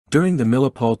During the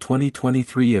Milipol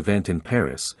 2023 event in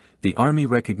Paris, the Army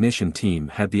Recognition Team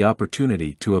had the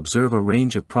opportunity to observe a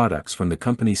range of products from the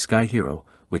company Sky-Hero,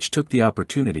 which took the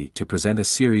opportunity to present a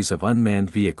series of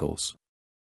unmanned vehicles.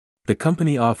 The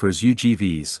company offers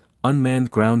UGVs,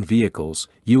 unmanned ground vehicles,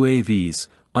 UAVs,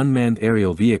 unmanned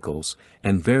aerial vehicles,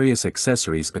 and various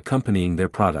accessories accompanying their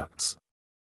products.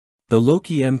 The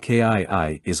Loki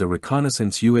MKI is a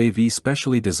reconnaissance UAV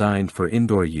specially designed for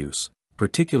indoor use,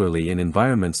 particularly in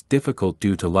environments difficult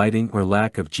due to lighting or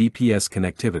lack of GPS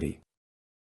connectivity.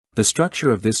 The structure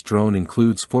of this drone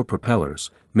includes 4 propellers,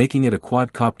 making it a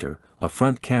quadcopter, a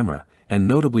front camera, and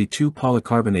notably 2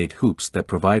 polycarbonate hoops that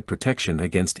provide protection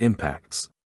against impacts.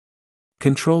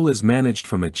 Control is managed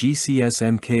from a GCS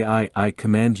MKI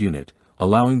command unit,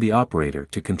 allowing the operator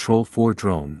to control 4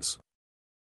 drones.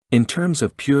 In terms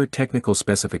of pure technical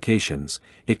specifications,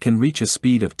 it can reach a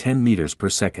speed of 10 meters per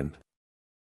second.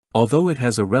 Although it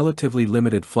has a relatively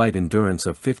limited flight endurance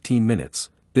of 15 minutes,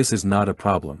 this is not a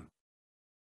problem.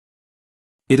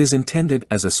 It is intended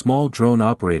as a small drone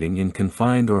operating in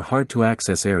confined or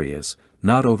hard-to-access areas,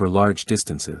 not over large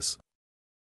distances.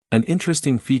 An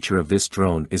interesting feature of this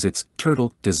drone is its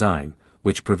turtle design,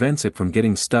 which prevents it from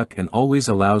getting stuck and always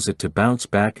allows it to bounce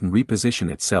back and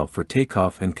reposition itself for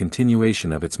takeoff and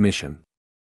continuation of its mission.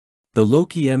 The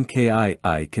Loki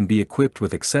MKI can be equipped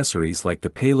with accessories like the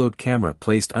payload camera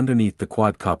placed underneath the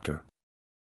quadcopter.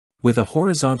 With a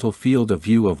horizontal field of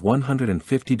view of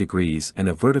 150 degrees and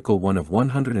a vertical one of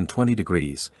 120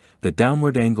 degrees, the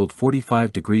downward-angled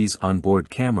 45 degrees onboard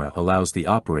camera allows the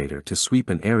operator to sweep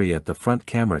an area the front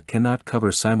camera cannot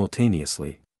cover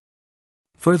simultaneously.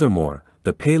 Furthermore,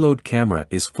 the payload camera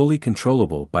is fully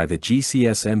controllable by the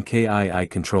GCS MKI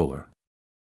controller.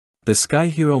 The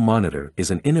Sky-Hero Monitor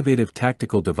is an innovative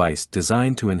tactical device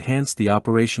designed to enhance the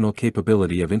operational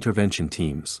capability of intervention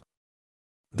teams.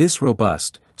 This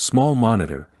robust, small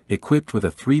monitor, equipped with a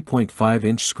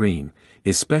 3.5-inch screen,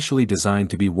 is specially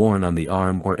designed to be worn on the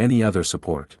arm or any other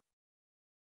support.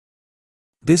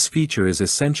 This feature is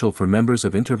essential for members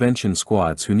of intervention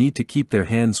squads who need to keep their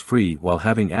hands free while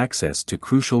having access to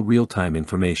crucial real-time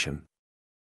information.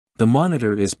 The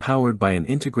monitor is powered by an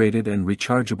integrated and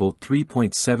rechargeable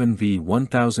 3.7V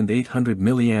 1800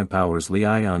 mAh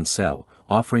Li-ion cell,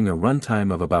 offering a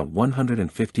runtime of about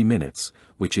 150 minutes,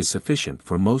 which is sufficient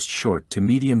for most short to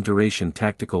medium-duration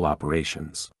tactical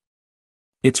operations.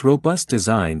 Its robust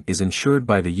design is ensured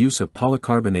by the use of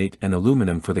polycarbonate and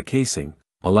aluminum for the casing,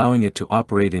 allowing it to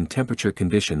operate in temperature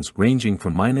conditions ranging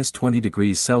from -20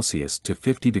 degrees Celsius to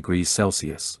 50 degrees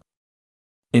Celsius.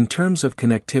 In terms of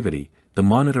connectivity, the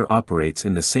monitor operates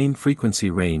in the same frequency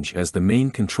range as the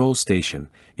main control station,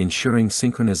 ensuring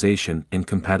synchronization and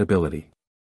compatibility.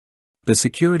 The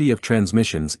security of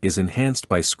transmissions is enhanced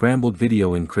by scrambled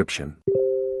video encryption.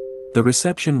 The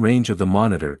reception range of the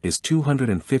monitor is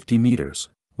 250 meters,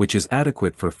 which is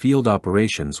adequate for field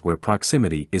operations where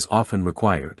proximity is often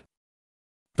required.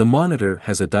 The monitor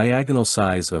has a diagonal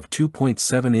size of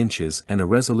 2.7 inches and a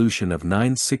resolution of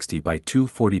 960 by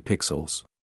 240 pixels.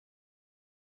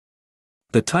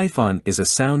 The Typhon is a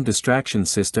sound distraction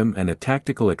system and a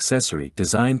tactical accessory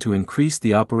designed to increase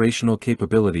the operational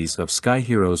capabilities of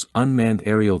Sky-Hero's unmanned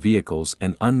aerial vehicles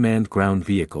and unmanned ground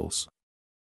vehicles.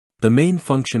 The main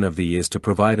function of the is to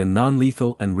provide a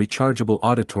non-lethal and rechargeable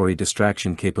auditory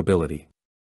distraction capability.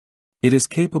 It is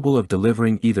capable of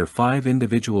delivering either 5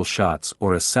 individual shots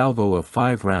or a salvo of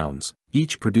 5 rounds,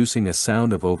 each producing a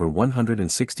sound of over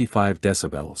 165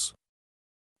 decibels.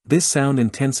 This sound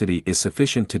intensity is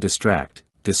sufficient to distract,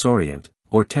 disorient,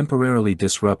 or temporarily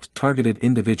disrupt targeted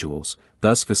individuals,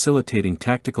 thus facilitating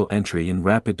tactical entry and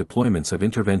rapid deployments of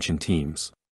intervention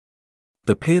teams.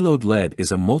 The payload LED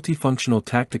is a multifunctional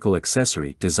tactical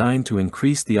accessory designed to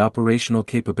increase the operational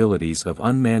capabilities of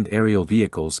unmanned aerial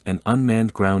vehicles and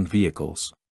unmanned ground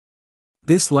vehicles.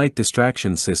 This light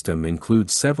distraction system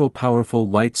includes several powerful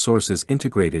light sources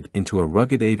integrated into a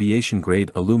rugged aviation-grade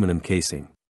aluminum casing.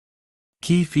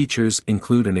 Key features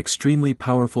include an extremely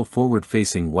powerful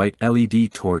forward-facing white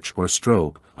LED torch or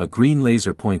strobe, a green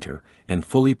laser pointer, and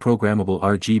fully programmable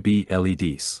RGB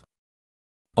LEDs.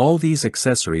 All these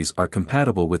accessories are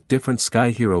compatible with different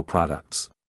Sky-Hero products.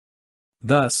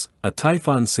 Thus, a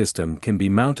Typhon system can be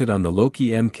mounted on the Loki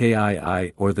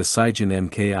MKI or the Sijin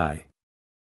MKI.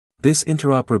 This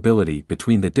interoperability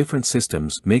between the different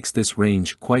systems makes this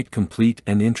range quite complete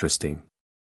and interesting.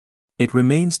 It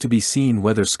remains to be seen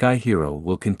whether Sky-Hero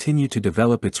will continue to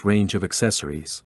develop its range of accessories.